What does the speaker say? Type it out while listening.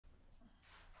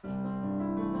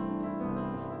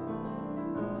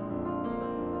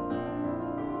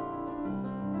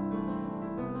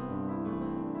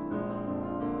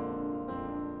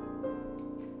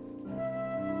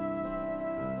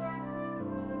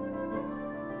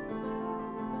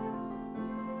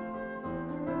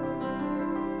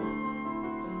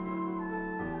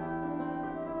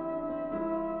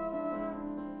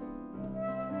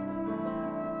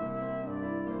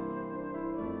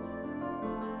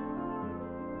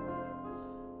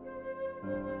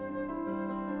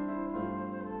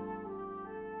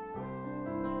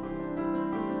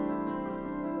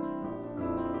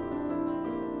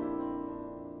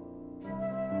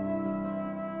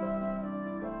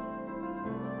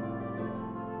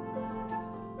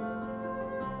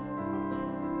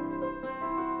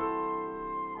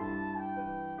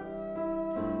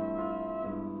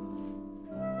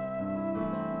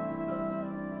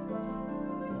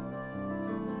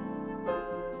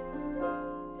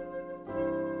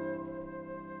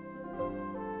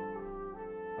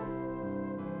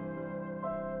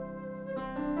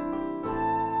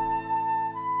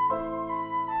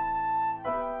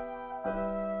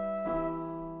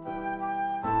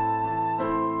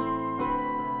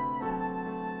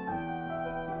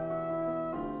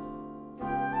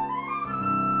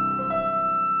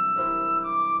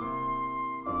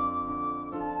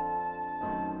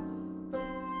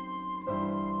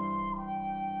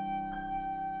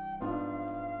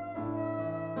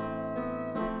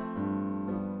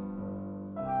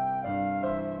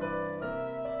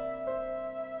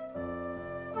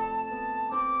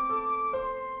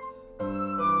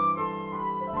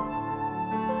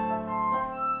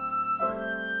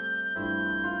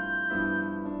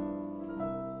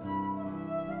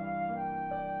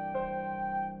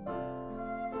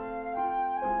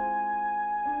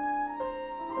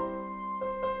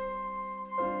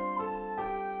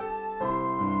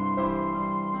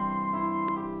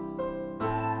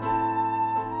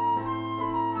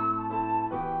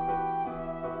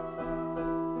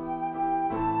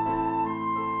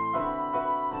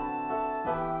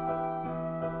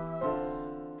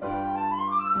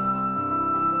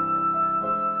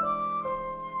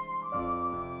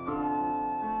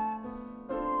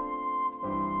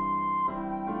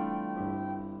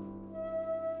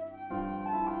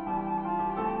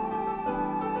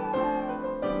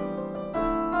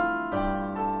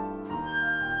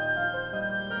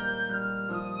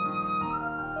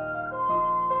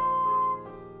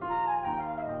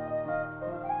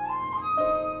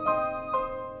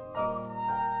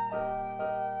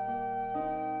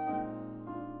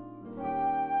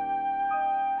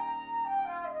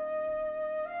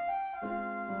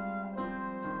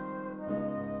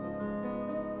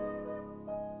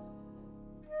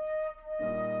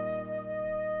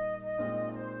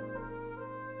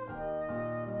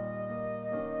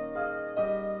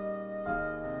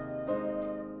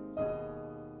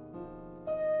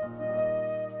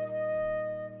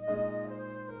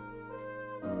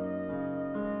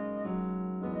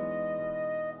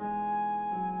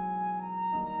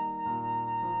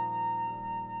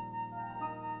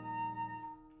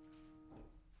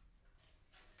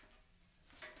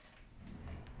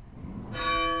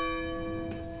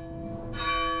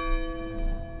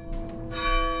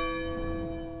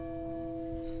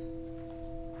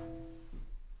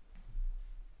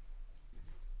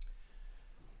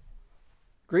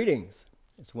Greetings.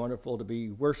 It's wonderful to be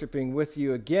worshiping with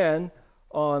you again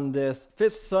on this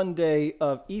fifth Sunday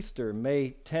of Easter,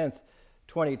 May 10th,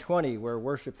 2020. We're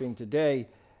worshiping today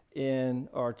in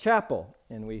our chapel,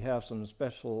 and we have some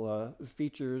special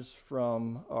features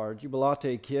from our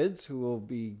Jubilate kids who will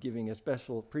be giving a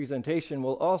special presentation.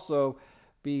 We'll also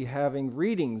be having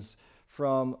readings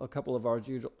from a couple of our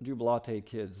Jubilate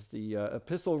kids, the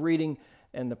epistle reading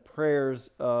and the prayers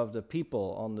of the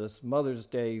people on this Mother's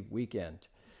Day weekend.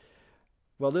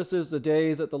 Well, this is the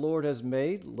day that the Lord has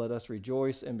made. Let us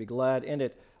rejoice and be glad in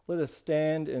it. Let us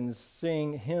stand and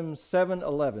sing hymn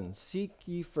 711, Seek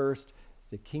Ye First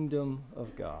the Kingdom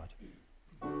of God.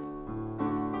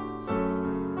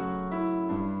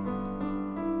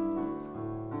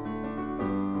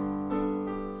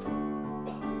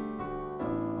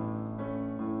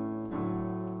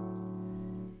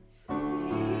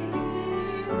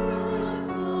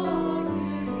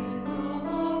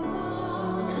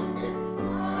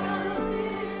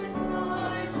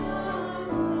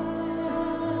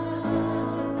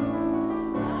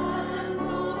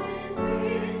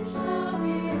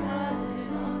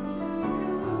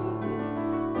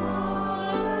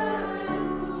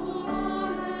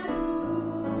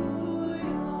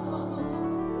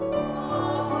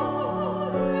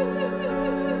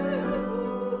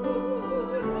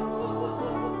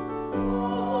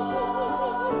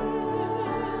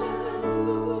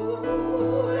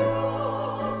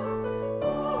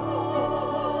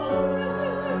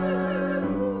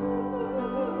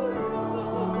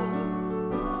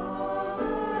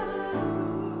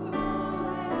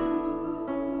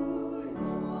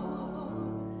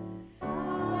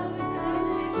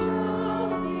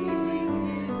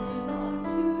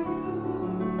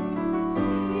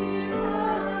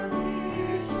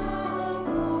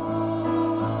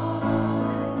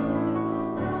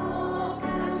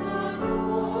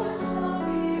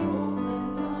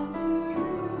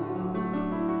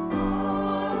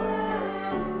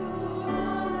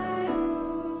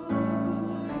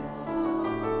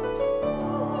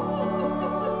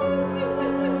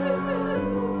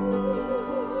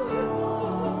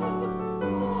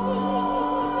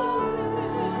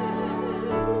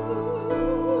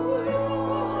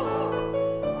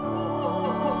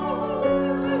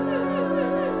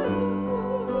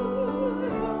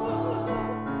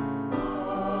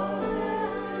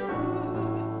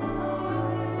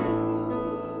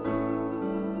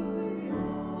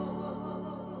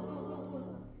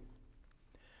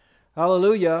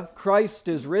 Hallelujah, Christ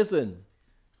is risen.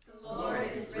 The Lord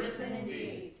is risen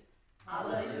indeed.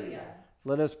 Hallelujah.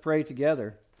 Let us pray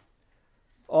together.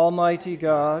 Almighty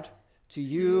God, to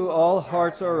you all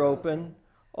hearts are open,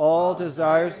 all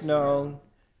desires known,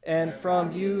 and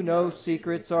from you no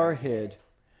secrets are hid.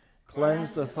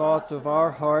 Cleanse the thoughts of our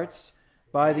hearts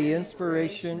by the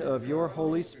inspiration of your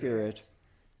Holy Spirit,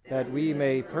 that we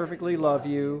may perfectly love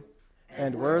you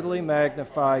and worthily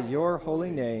magnify your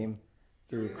holy name,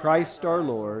 through Christ our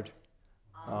Lord.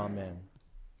 Amen.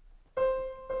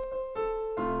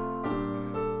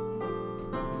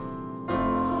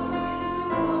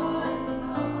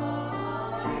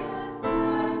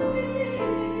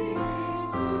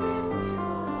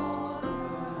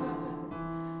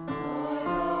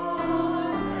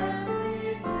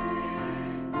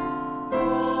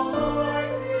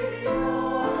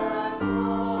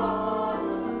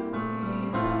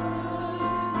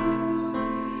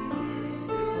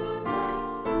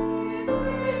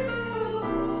 Praise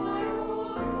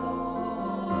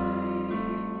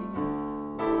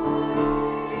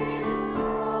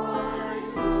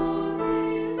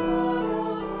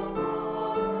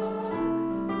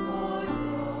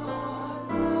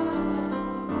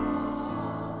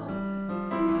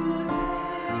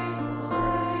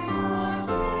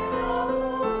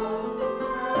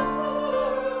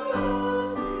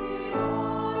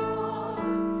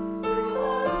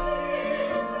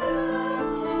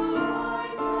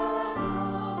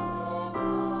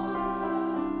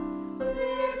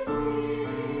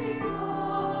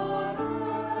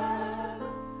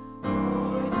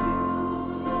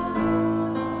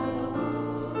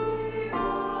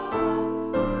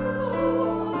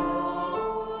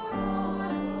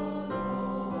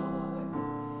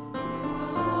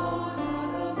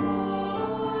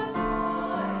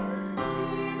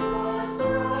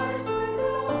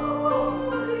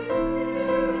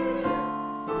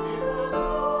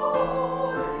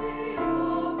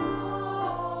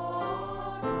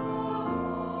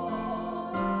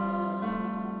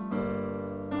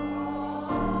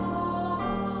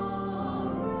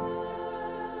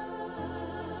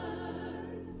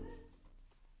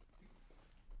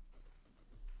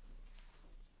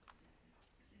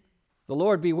The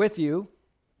Lord be with you.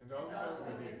 And also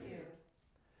with you.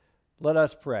 Let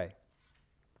us pray.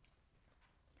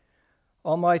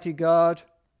 Almighty God,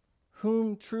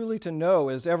 whom truly to know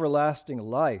is everlasting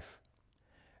life,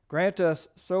 grant us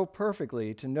so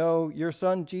perfectly to know your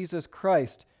Son, Jesus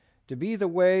Christ, to be the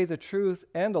way, the truth,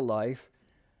 and the life,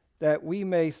 that we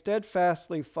may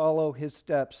steadfastly follow his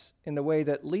steps in the way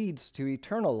that leads to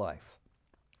eternal life.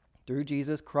 Through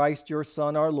Jesus Christ, your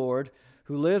Son, our Lord,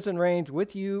 who lives and reigns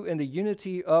with you in the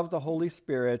unity of the Holy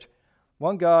Spirit,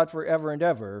 one God forever and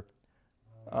ever.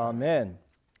 Amen.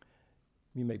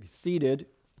 You may be seated.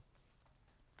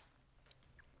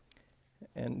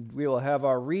 And we will have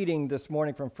our reading this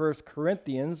morning from 1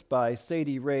 Corinthians by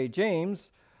Sadie Ray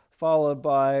James, followed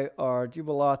by our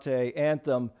Jubilate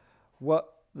anthem, What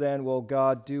Then Will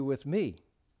God Do With Me?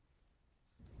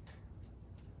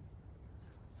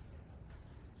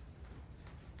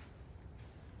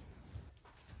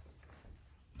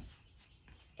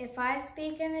 If I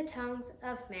speak in the tongues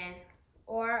of men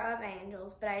or of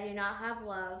angels, but I do not have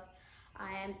love,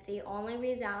 I am the only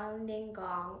resounding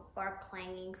gong or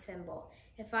clanging cymbal.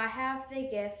 If I have the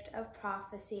gift of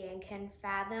prophecy and can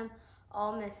fathom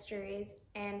all mysteries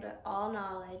and all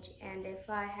knowledge, and if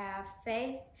I have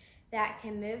faith that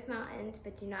can move mountains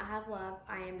but do not have love,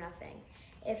 I am nothing.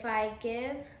 If I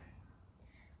give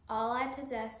all I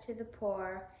possess to the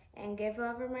poor and give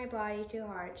over my body to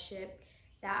hardship,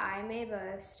 that I may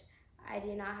boast, I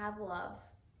do not have love,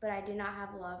 but I do not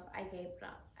have love, I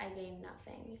gain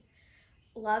nothing.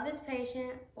 Love is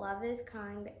patient, love is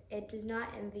kind, it does not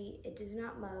envy, it does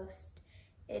not boast,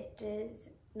 it is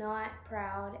not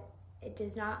proud, it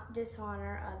does not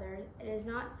dishonor others, it is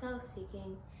not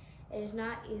self-seeking, it is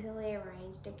not easily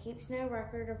arranged, it keeps no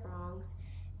record of wrongs.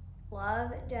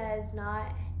 Love does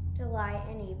not delight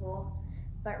in evil,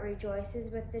 but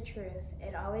rejoices with the truth.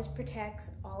 It always protects,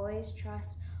 always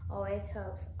trusts, always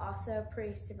hopes, also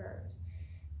perseveres.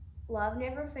 Love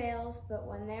never fails, but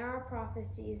when there are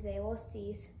prophecies, they will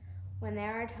cease. When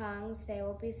there are tongues, they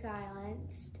will be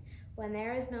silenced. When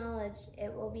there is knowledge,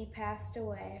 it will be passed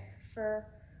away. For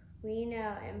we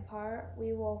know in part,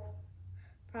 we will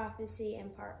prophesy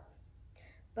in part.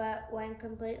 But when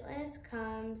completeness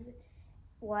comes,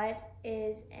 what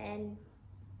is in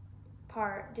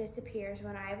part disappears.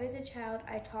 When I was a child,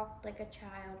 I talked like a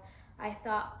child. I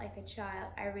thought like a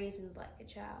child. I reasoned like a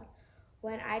child.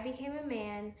 When I became a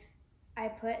man, I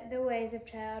put the ways of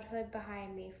childhood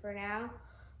behind me. For now,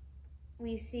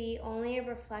 we see only a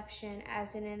reflection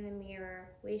as in the mirror.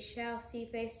 We shall see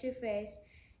face to face.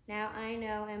 Now I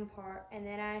know in part, and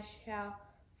then I shall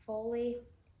fully,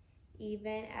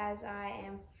 even as I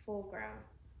am full grown.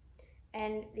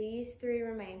 And these three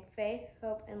remain, faith,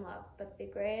 hope, and love. But the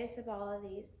greatest of all of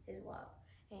these is love.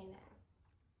 Amen.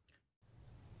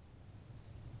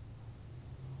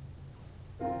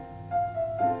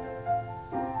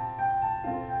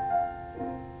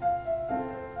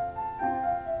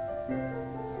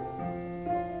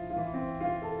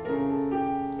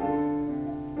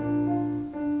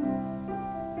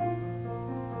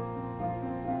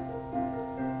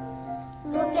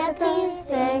 Look at these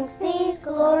things, these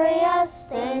glorious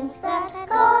things that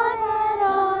God had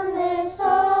on this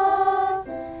earth.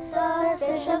 The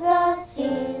fish of the sea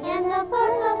and the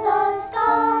birds of the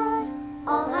sky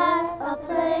all had a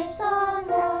place on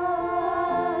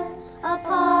earth. A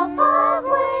puff of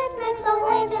wind makes a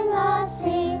wave in the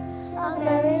sea. A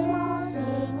very small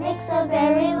seed makes a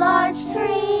very large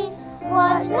tree.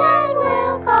 What then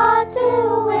will God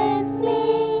do with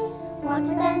me? What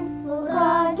then will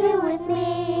God do with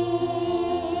me?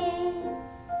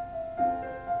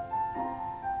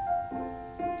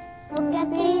 Look at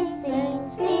these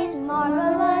things, these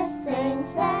marvelous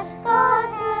things that God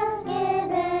has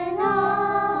given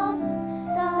us.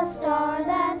 The star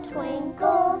that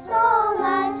twinkles all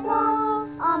night long,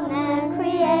 a man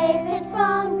created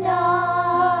from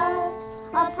dust.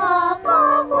 A puff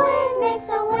of wind makes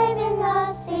a wave in the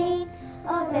sea.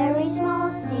 A very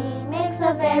small seed makes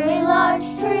a very large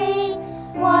tree.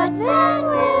 What then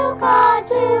will God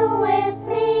do with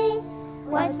me?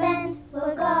 What then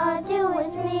will God do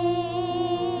with me?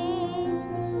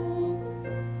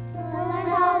 Will I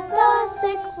help the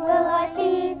sick? Will I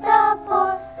feed the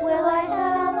poor? Will I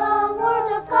tell the word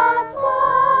of God's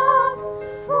love?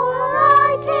 For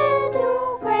I can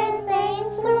do great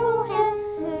things through Him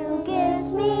who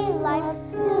gives me life,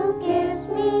 who gives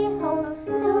me hope,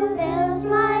 who fills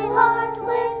my heart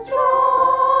with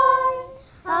joy.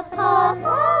 A puff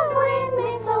of wind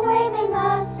makes a wave in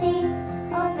the sea.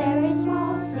 A very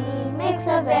small seed makes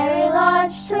a very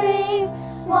large tree.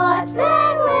 What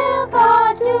then will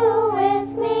God do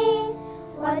with me?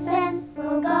 What then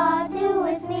will God do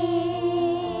with me?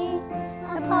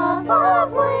 fall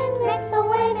of wind makes a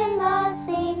wave in the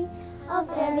sea. A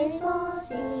very small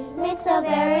seed makes a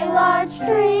very large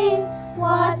tree.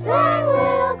 What then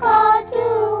will God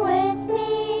do with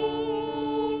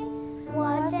me?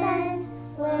 What then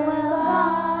will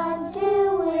God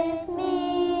do with me?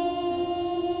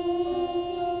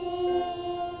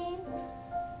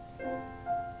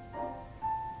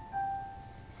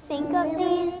 Think of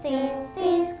these things,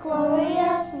 these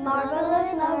glorious,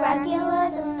 marvelous,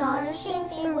 miraculous, astonishing,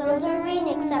 bewildering,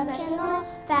 exceptional,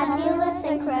 fabulous,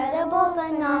 incredible,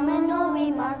 phenomenal,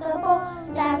 remarkable,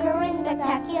 staggering,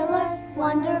 spectacular,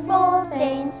 wonderful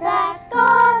things that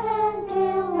God can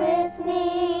do with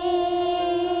me.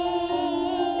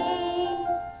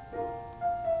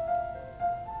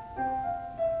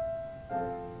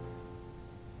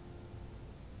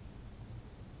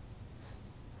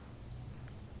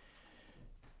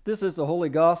 This is the Holy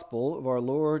Gospel of our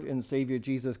Lord and Savior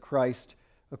Jesus Christ,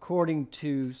 according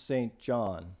to St.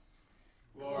 John.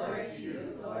 Glory to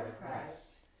you, Lord Christ.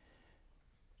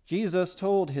 Jesus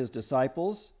told his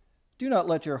disciples, "Do not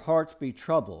let your hearts be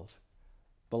troubled.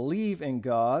 Believe in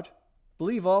God,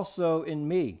 believe also in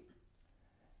me.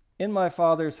 In my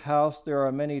Father's house there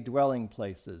are many dwelling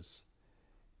places.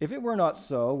 If it were not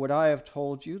so, would I have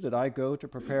told you that I go to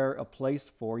prepare a place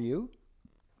for you?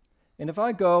 And if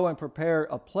I go and prepare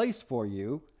a place for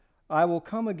you, I will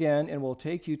come again and will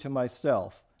take you to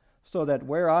myself, so that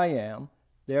where I am,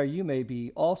 there you may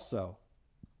be also.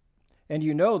 And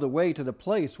you know the way to the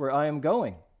place where I am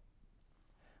going."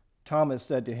 Thomas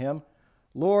said to him,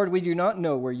 "Lord, we do not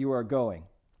know where you are going.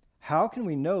 How can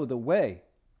we know the way?"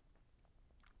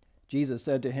 Jesus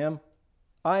said to him,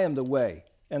 "I am the way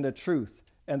and the truth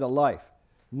and the life.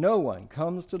 No one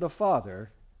comes to the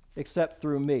Father except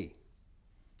through me.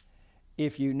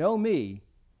 If you know me,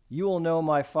 you will know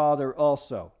my Father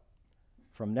also.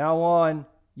 From now on,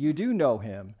 you do know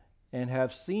him and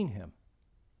have seen him."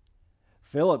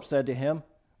 Philip said to him,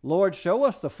 "Lord, show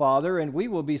us the Father, and we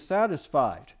will be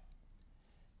satisfied."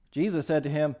 Jesus said to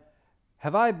him,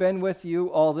 "Have I been with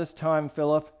you all this time,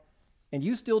 Philip, and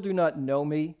you still do not know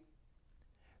me?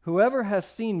 Whoever has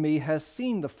seen me has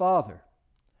seen the Father.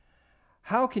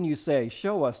 How can you say,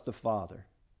 'Show us the Father'?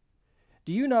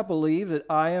 Do you not believe that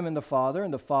I am in the Father,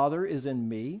 and the Father is in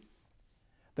me?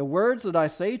 The words that I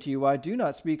say to you I do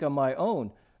not speak on my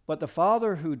own, but the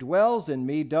Father who dwells in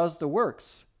me does the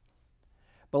works.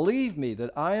 Believe me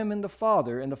that I am in the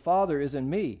Father, and the Father is in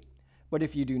me. But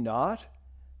if you do not,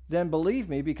 then believe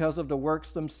me because of the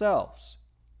works themselves.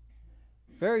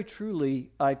 Very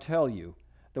truly I tell you,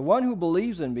 the one who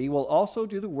believes in me will also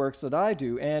do the works that I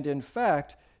do, and in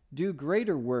fact do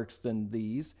greater works than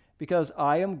these, because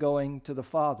I am going to the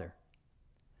Father.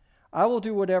 I will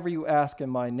do whatever you ask in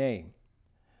my name,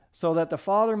 so that the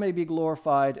Father may be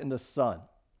glorified in the Son.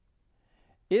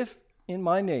 If in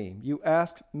my name you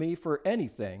ask me for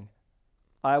anything,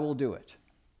 I will do it."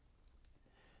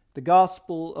 The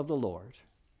Gospel of the Lord.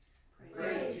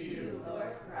 Praise to you,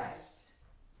 Lord Christ.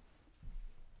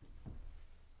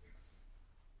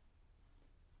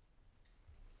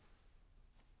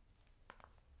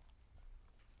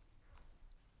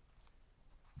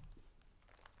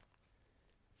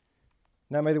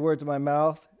 Now may the words of my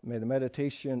mouth, may the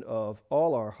meditation of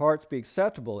all our hearts be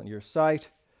acceptable in your sight,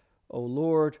 O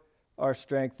Lord, our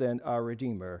strength and our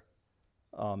Redeemer.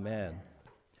 Amen.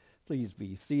 Please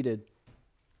be seated.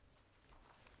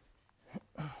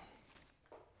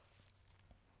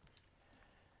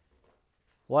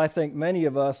 Well, I think many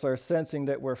of us are sensing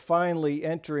that we're finally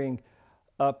entering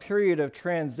a period of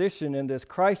transition in this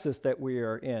crisis that we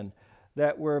are in,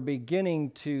 that we're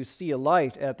beginning to see a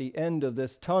light at the end of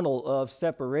this tunnel of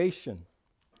separation.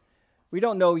 We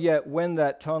don't know yet when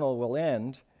that tunnel will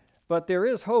end, but there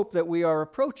is hope that we are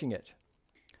approaching it.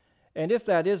 And if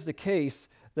that is the case,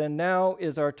 then now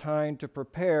is our time to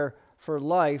prepare for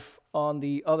life on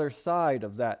the other side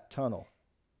of that tunnel.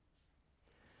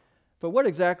 But what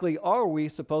exactly are we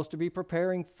supposed to be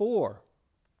preparing for?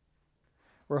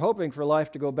 We're hoping for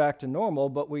life to go back to normal,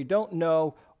 but we don't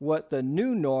know what the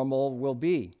new normal will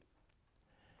be.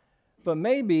 But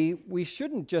maybe we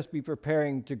shouldn't just be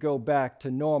preparing to go back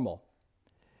to normal,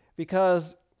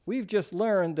 because we've just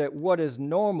learned that what is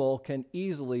normal can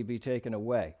easily be taken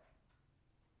away.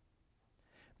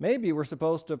 Maybe we're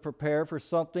supposed to prepare for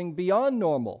something beyond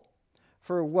normal,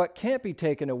 for what can't be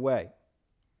taken away.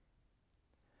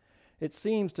 It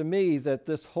seems to me that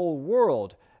this whole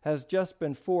world has just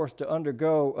been forced to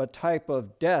undergo a type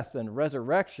of death and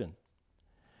resurrection.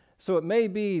 So it may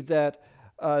be that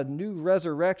a new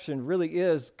resurrection really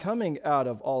is coming out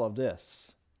of all of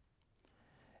this.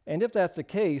 And if that's the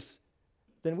case,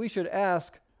 then we should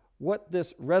ask, what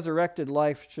this resurrected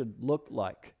life should look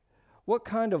like. What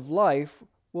kind of life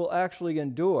will actually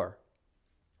endure?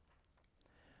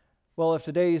 Well, if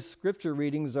today's scripture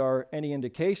readings are any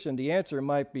indication, the answer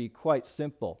might be quite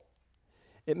simple.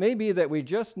 It may be that we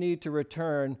just need to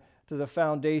return to the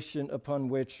foundation upon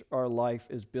which our life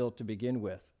is built to begin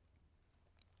with.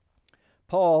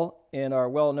 Paul, in our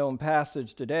well-known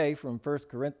passage today from 1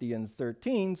 Corinthians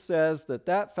 13, says that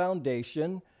that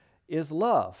foundation is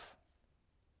love.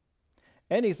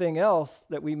 Anything else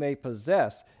that we may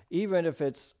possess, even if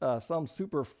it's some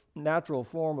supernatural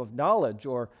form of knowledge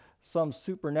or some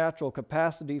supernatural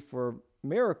capacity for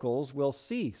miracles, will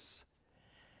cease.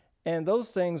 And those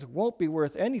things won't be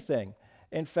worth anything.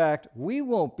 In fact, we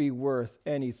won't be worth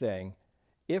anything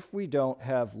if we don't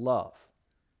have love.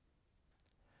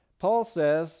 Paul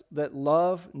says that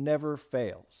love never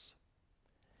fails,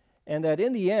 and that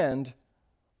in the end,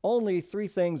 only three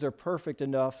things are perfect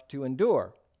enough to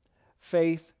endure: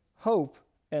 faith, hope,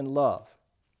 and love.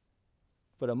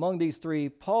 But among these three,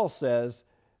 Paul says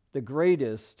the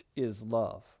greatest is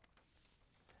love.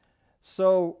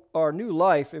 So our new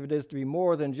life, if it is to be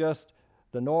more than just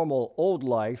the normal old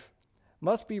life,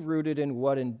 must be rooted in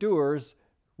what endures,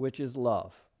 which is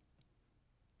love.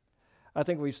 I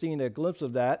think we've seen a glimpse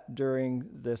of that during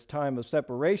this time of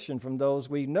separation from those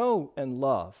we know and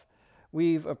love.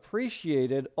 We've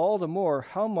appreciated all the more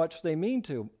how much they mean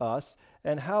to us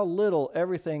and how little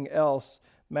everything else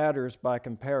matters by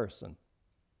comparison.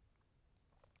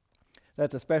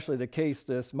 That's especially the case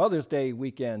this Mother's Day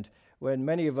weekend, when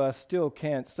many of us still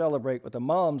can't celebrate with the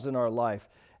moms in our life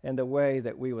in the way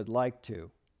that we would like to.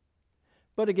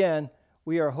 But again,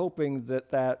 we are hoping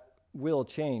that that will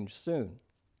change soon.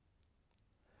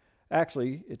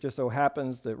 Actually, it just so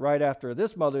happens that right after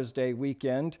this Mother's Day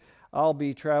weekend, I'll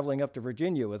be traveling up to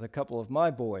Virginia with a couple of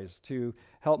my boys to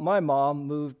help my mom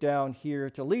move down here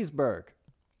to Leesburg.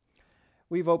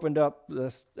 They've opened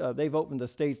the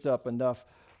states up enough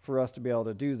for us to be able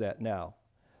to do that now.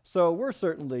 So we're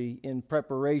certainly in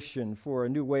preparation for a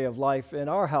new way of life in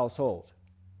our household.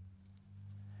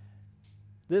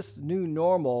 This new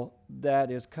normal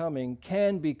that is coming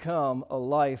can become a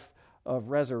life of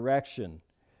resurrection,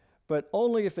 but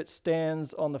only if it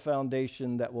stands on the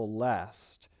foundation that will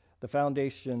last, the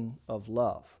foundation of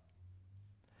love.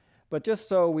 But just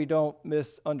so we don't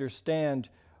misunderstand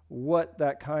what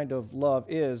that kind of love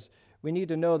is, we need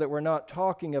to know that we're not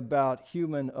talking about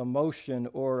human emotion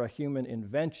or a human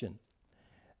invention.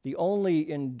 The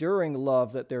only enduring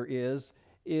love that there is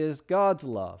God's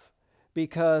love,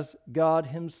 because God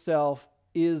Himself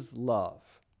is love.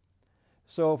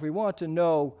 So if we want to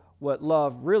know what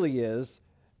love really is,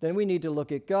 then we need to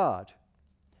look at God.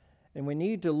 And we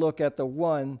need to look at the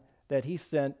one that He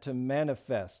sent to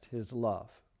manifest His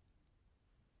love.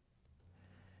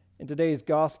 In today's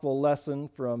gospel lesson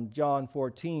from John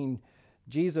 14,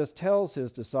 Jesus tells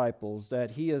His disciples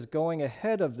that He is going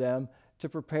ahead of them to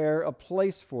prepare a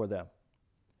place for them.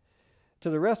 To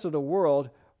the rest of the world,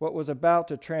 what was about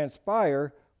to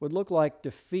transpire would look like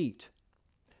defeat.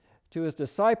 To His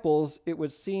disciples, it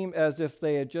would seem as if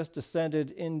they had just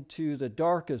descended into the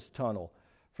darkest tunnel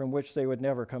from which they would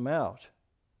never come out.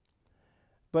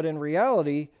 But in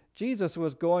reality, Jesus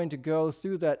was going to go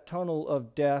through that tunnel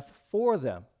of death for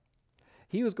them.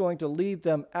 He was going to lead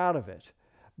them out of it,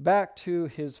 back to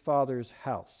His Father's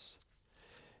house.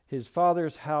 His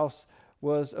Father's house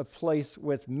was a place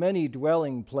with many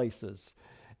dwelling places,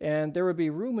 and there would be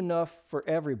room enough for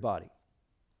everybody.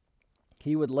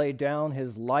 He would lay down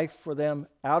His life for them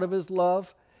out of His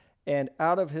love, and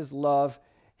out of His love,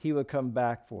 He would come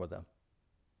back for them.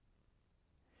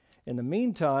 In the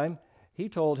meantime, He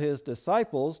told His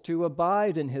disciples to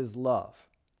abide in His love.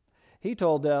 He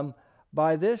told them,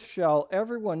 "By this shall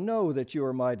everyone know that you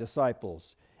are my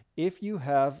disciples, if you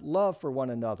have love for one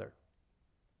another."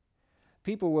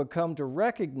 People would come to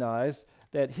recognize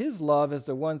that His love is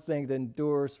the one thing that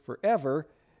endures forever,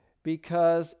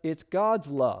 because it's God's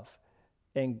love,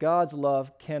 and God's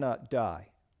love cannot die.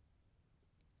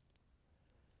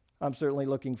 I'm certainly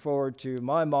looking forward to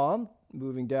my mom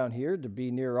moving down here to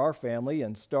be near our family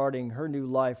and starting her new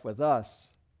life with us.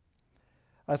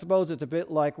 I suppose it's a bit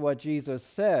like what Jesus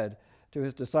said to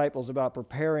His disciples about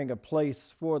preparing a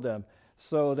place for them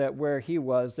so that where He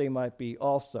was, they might be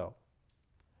also.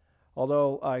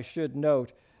 Although I should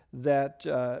note that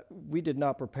we did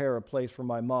not prepare a place for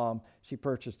my mom. She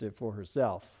purchased it for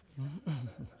herself.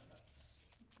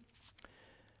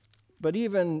 But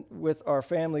even with our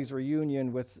family's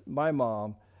reunion with my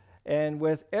mom, and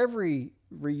with every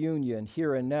reunion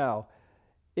here and now,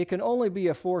 it can only be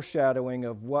a foreshadowing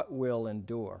of what will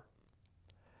endure.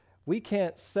 We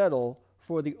can't settle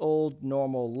for the old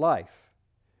normal life.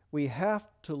 We have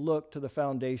to look to the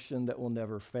foundation that will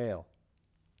never fail.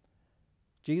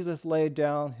 Jesus laid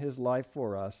down his life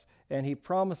for us, and he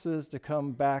promises to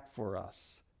come back for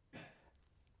us.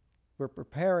 We're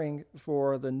preparing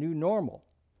for the new normal,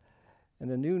 and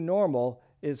the new normal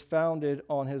is founded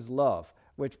on his love,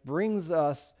 which brings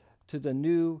us to the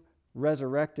new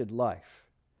resurrected life,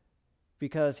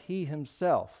 because he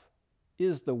himself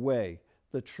is the way,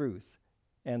 the truth,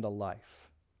 and the life.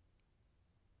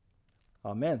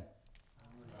 Amen.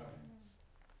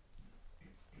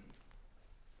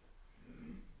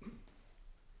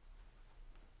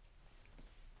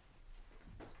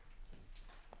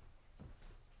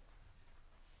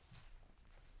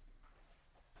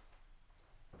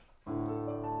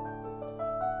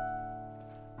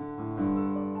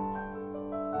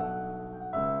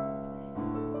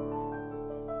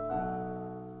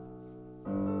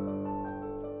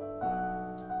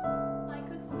 I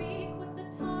could speak with the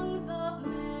tongues of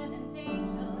men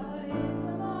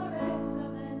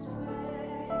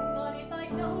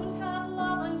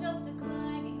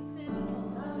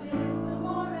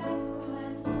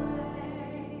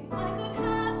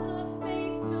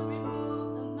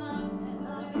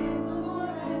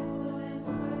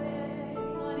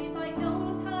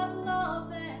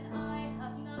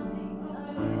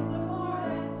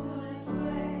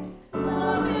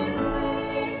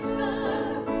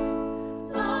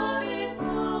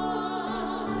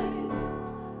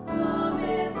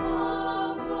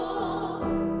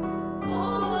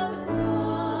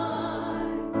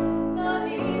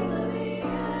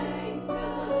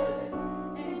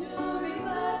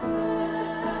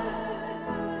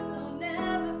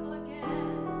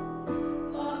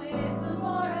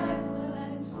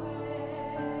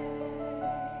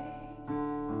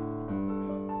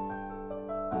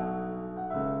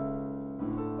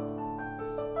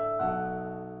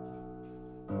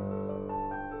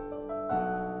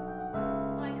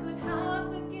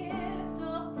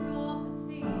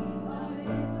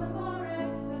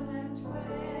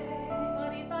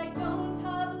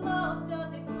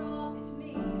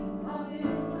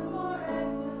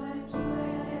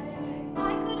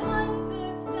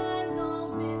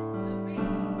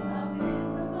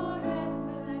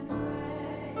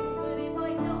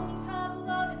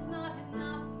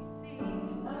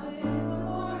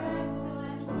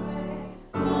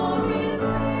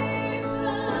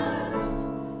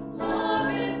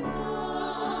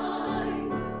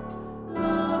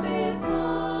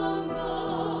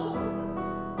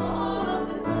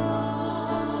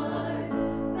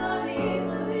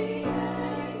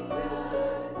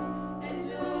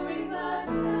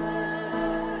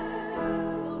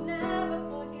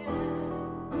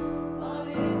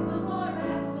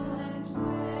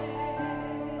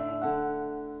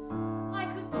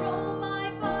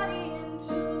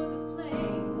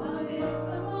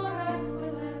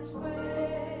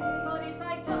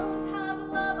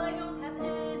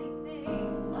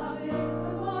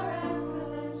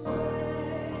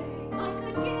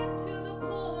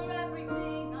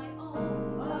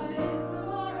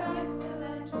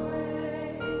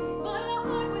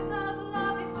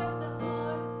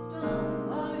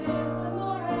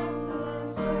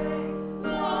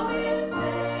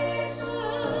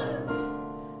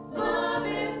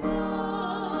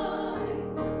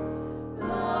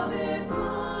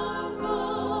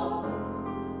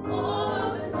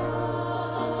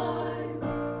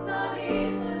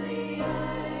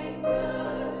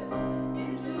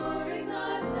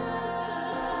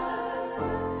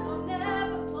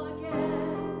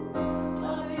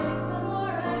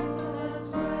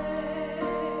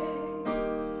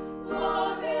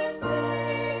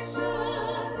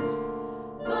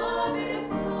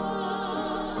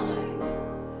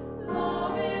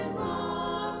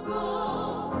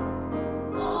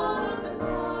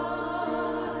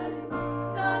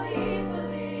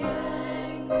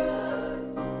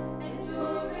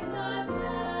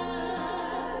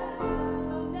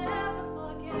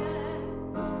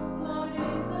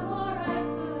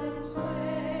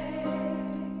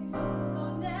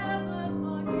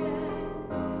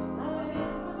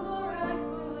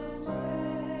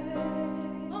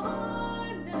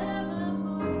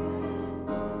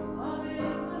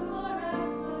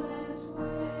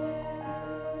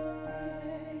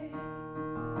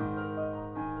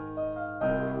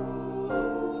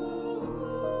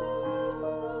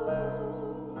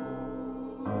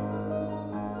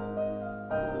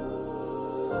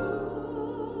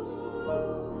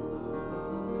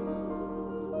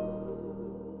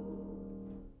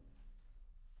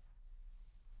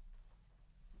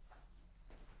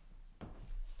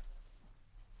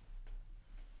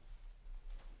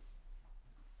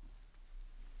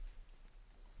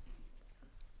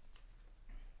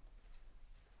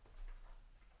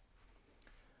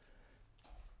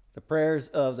The prayers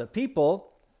of the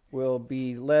people will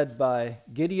be led by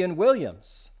Gideon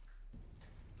Williams.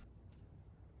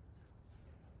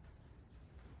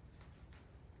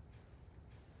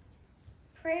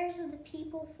 Prayers of the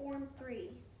People, Form 3.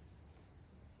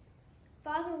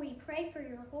 Father, we pray for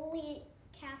your holy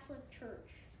Catholic Church,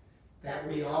 that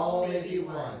we all may be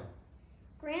one.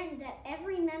 Grant that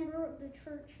every member of the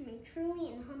church may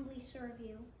truly and humbly serve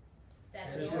you,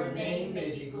 that your name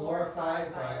may be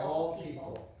glorified by all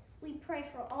people. We pray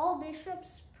for all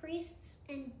bishops, priests,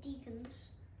 and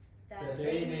deacons, that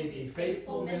they may be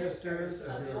faithful ministers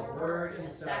of your word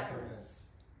and sacraments.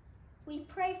 We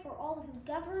pray for all who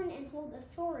govern and hold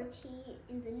authority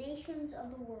in the nations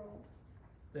of the world,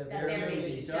 that there may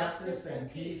be justice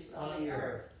and peace on the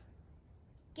earth.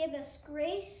 Give us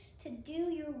grace to do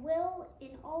your will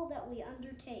in all that we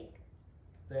undertake,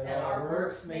 that our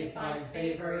works may find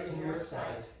favor in your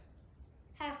sight.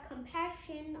 Have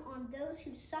compassion on those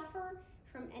who suffer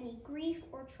from any grief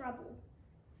or trouble,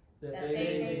 that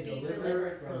they may be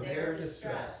delivered from their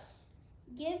distress.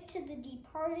 Give to the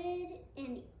departed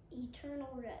an eternal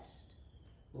rest.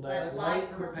 Let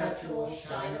light perpetual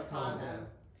shine upon them.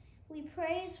 We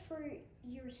praise for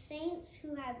your saints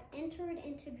who have entered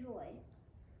into joy.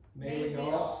 May we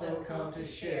also come to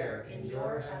share in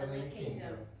your heavenly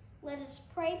kingdom. Let us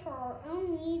pray for our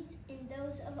own needs and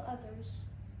those of others.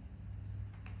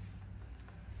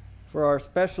 For our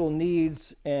special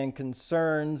needs and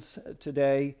concerns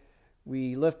today,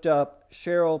 we lift up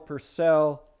Cheryl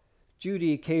Purcell,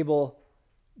 Judy Cable,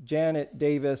 Janet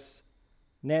Davis,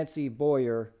 Nancy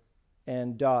Boyer,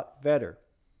 and Dot Vetter.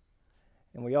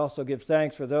 And we also give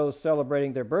thanks for those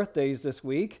celebrating their birthdays this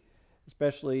week,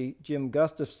 especially Jim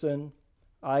Gustafson,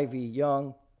 Ivy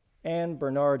Young, Ann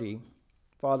Bernardi,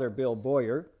 Father Bill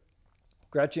Boyer,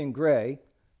 Gretchen Gray,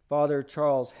 Father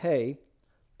Charles Hay,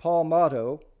 Paul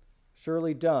Motto,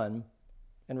 Shirley Dunn,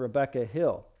 and Rebecca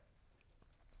Hill.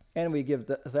 And we give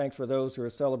thanks for those who are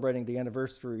celebrating the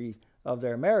anniversary of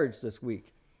their marriage this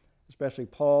week, especially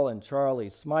Paul and Charlie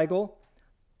Smigel,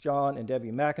 John and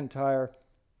Debbie McIntyre,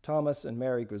 Thomas and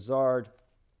Mary Guzard,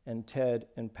 and Ted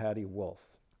and Patty Wolf.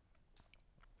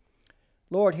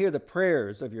 Lord, hear the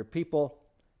prayers of your people,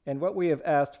 and what we have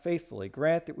asked faithfully,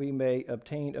 grant that we may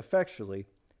obtain effectually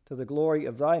to the glory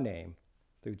of thy name,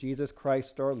 through Jesus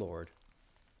Christ our Lord.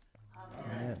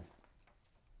 Amen.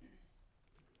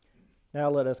 Now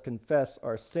let us confess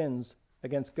our sins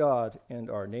against God and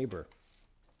our neighbor.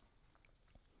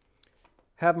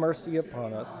 Have mercy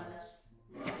upon us.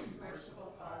 Most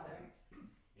merciful Father,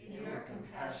 in your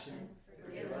compassion,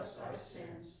 forgive us our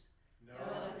sins,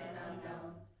 known and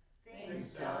unknown, things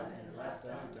done and left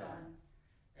undone,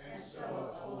 and so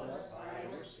uphold us by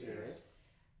your Spirit,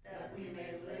 that we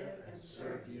may live and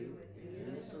serve you in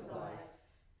newness of life,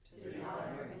 to the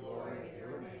honor and glory of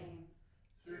your name,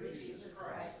 through Jesus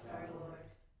Christ our Lord.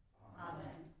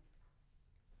 Amen.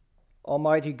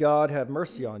 Almighty God, have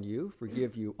mercy on you,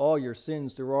 forgive you all your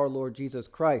sins through our Lord Jesus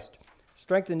Christ,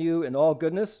 strengthen you in all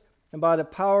goodness, and by the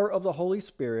power of the Holy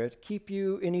Spirit, keep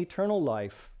you in eternal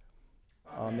life.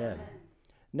 Amen.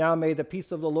 Now may the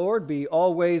peace of the Lord be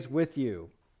always with you.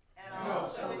 And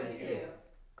also with you.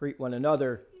 Greet one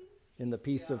another in the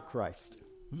peace of Christ.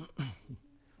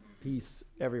 Peace,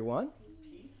 everyone.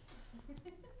 Peace.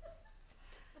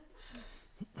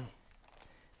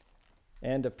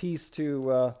 And a peace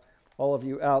to all of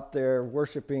you out there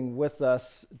worshiping with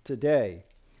us today.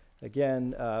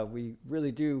 Again, we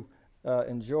really do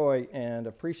enjoy and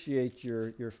appreciate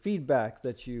your feedback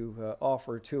that you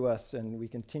offer to us, and we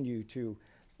continue to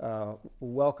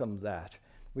welcome that.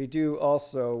 We do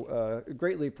also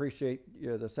greatly appreciate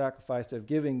the sacrifice of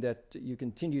giving that you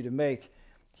continue to make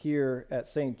here at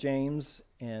St. James,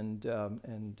 and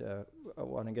I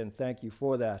want to again thank you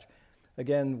for that.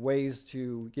 Again, ways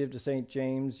to give to St.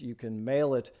 James: you can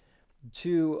mail it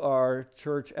to our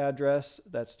church address.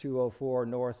 That's 204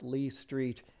 North Lee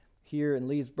Street here in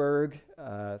Leesburg,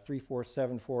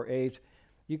 34748.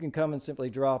 You can come and simply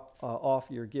drop off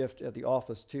your gift at the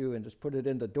office too, and just put it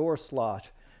in the door slot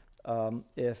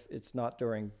if it's not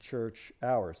during church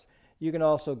hours. You can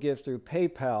also give through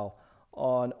PayPal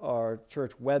on our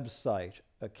church website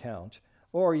account,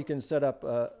 or you can set up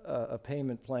a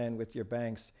payment plan with your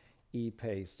bank's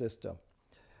e-pay system.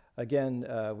 Again,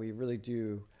 we really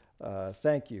do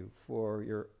thank you for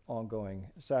your ongoing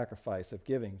sacrifice of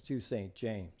giving to St.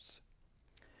 James.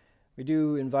 We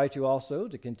do invite you also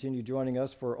to continue joining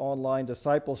us for online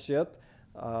discipleship.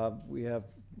 We have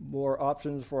more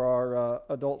options for our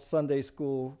adult Sunday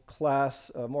school class,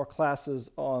 more classes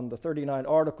on the 39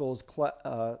 articles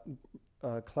class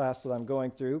that I'm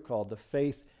going through called The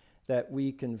Faith That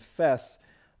We Confess.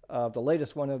 The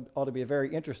latest one ought to be a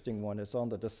very interesting one. It's on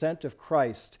the descent of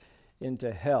Christ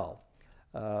into hell.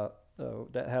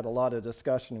 That had a lot of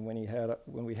discussion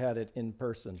when we had it in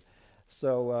person.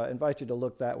 So I invite you to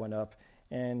look that one up,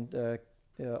 and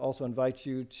also invite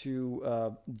you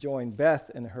to join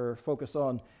Beth in her Focus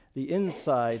on the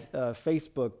Inside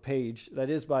Facebook page. That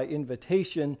is by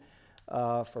invitation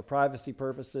for privacy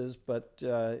purposes, but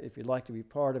if you'd like to be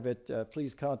part of it,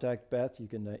 please contact Beth. You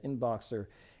can inbox her,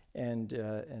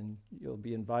 and you'll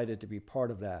be invited to be part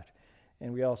of that.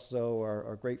 And we also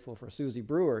are grateful for Susie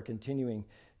Brewer continuing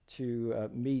to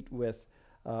meet with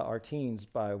our teens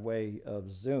by way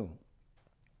of Zoom.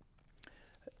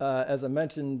 As I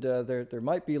mentioned, there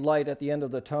might be light at the end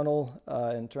of the tunnel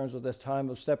in terms of this time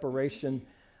of separation,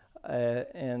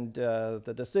 and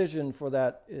the decision for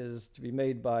that is to be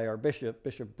made by our bishop,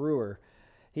 Bishop Brewer.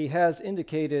 He has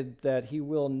indicated that he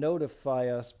will notify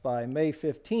us by May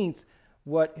 15th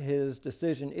what his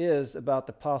decision is about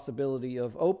the possibility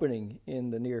of opening in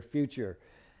the near future.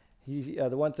 The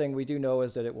one thing we do know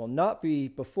is that it will not be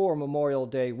before Memorial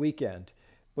Day weekend,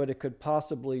 but it could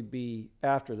possibly be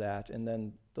after that, and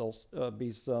then there'll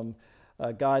be some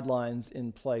guidelines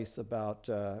in place about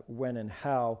when and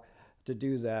how to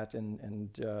do that,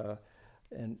 and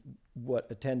what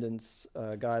attendance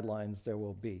guidelines there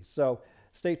will be. So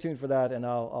stay tuned for that, and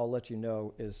I'll let you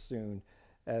know as soon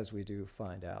as we do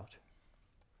find out.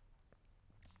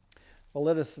 Well,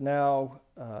 let us now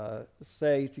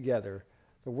say together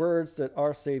the words that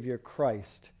our Savior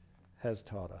Christ has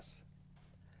taught us.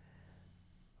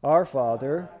 Our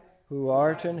Father, who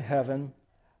art in heaven,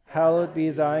 hallowed be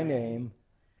thy name.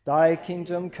 Thy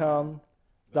kingdom come,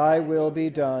 thy will be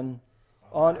done,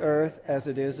 on earth as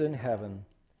it is in heaven.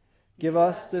 Give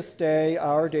us this day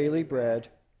our daily bread,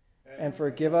 and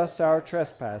forgive us our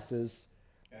trespasses,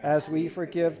 as we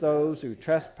forgive those who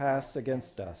trespass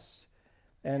against us.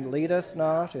 And lead us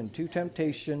not into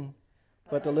temptation,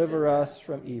 but deliver us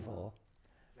from evil.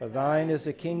 For thine is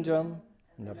the kingdom,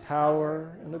 and the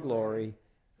power, and the glory,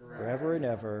 forever and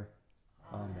ever.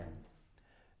 Amen.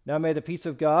 Now may the peace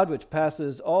of God, which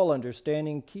passes all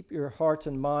understanding, keep your hearts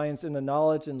and minds in the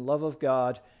knowledge and love of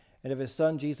God and of his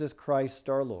Son, Jesus Christ,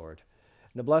 our Lord.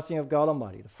 And the blessing of God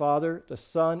Almighty, the Father, the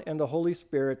Son, and the Holy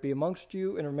Spirit be amongst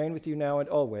you and remain with you now and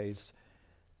always.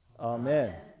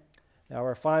 Amen. Now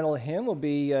our final hymn will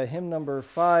be hymn number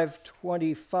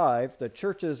 525, The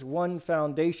Church's One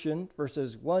Foundation,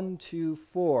 verses 1, 2,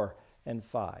 4, and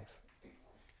 5.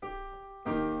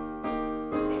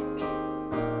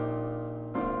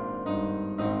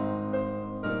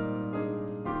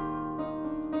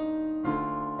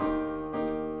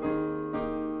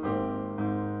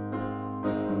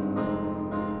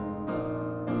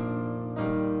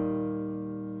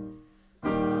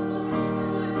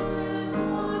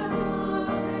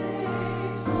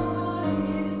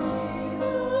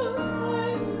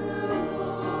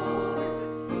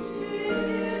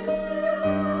 Jesus,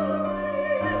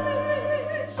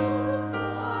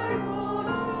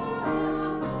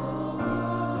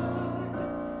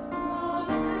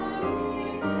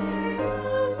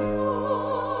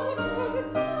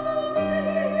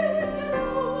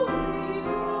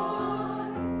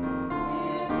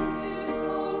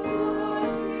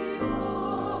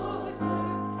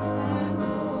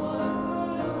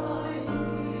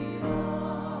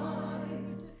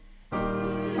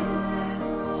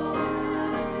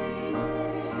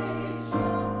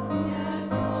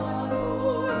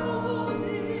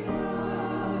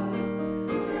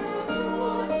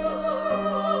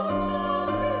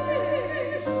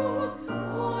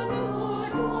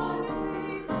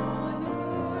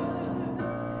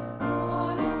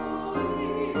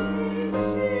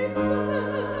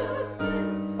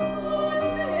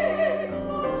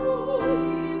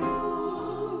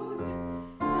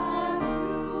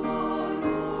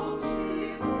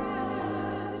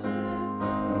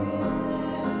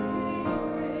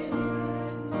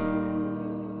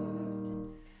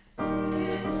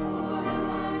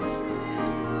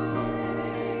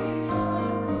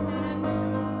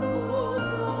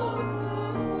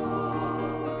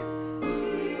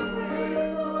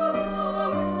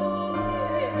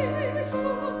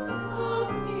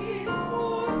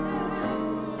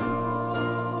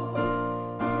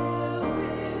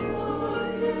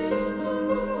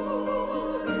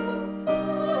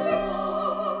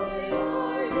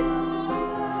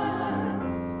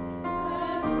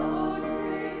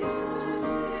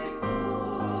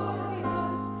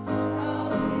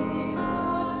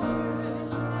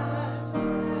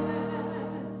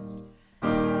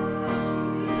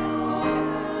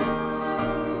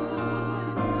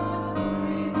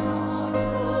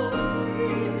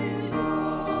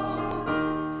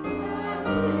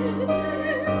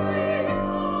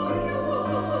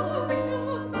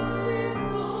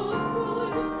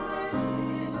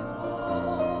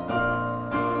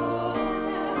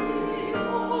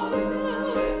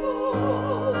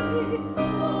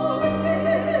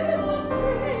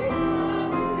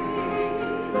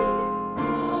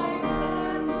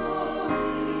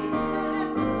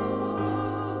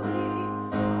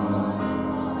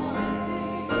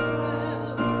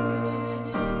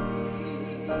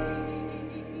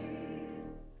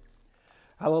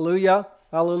 Hallelujah,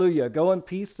 hallelujah. Go in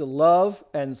peace to love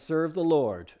and serve the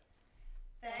Lord.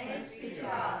 Thanks be to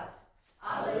God.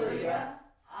 Hallelujah,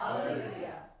 hallelujah.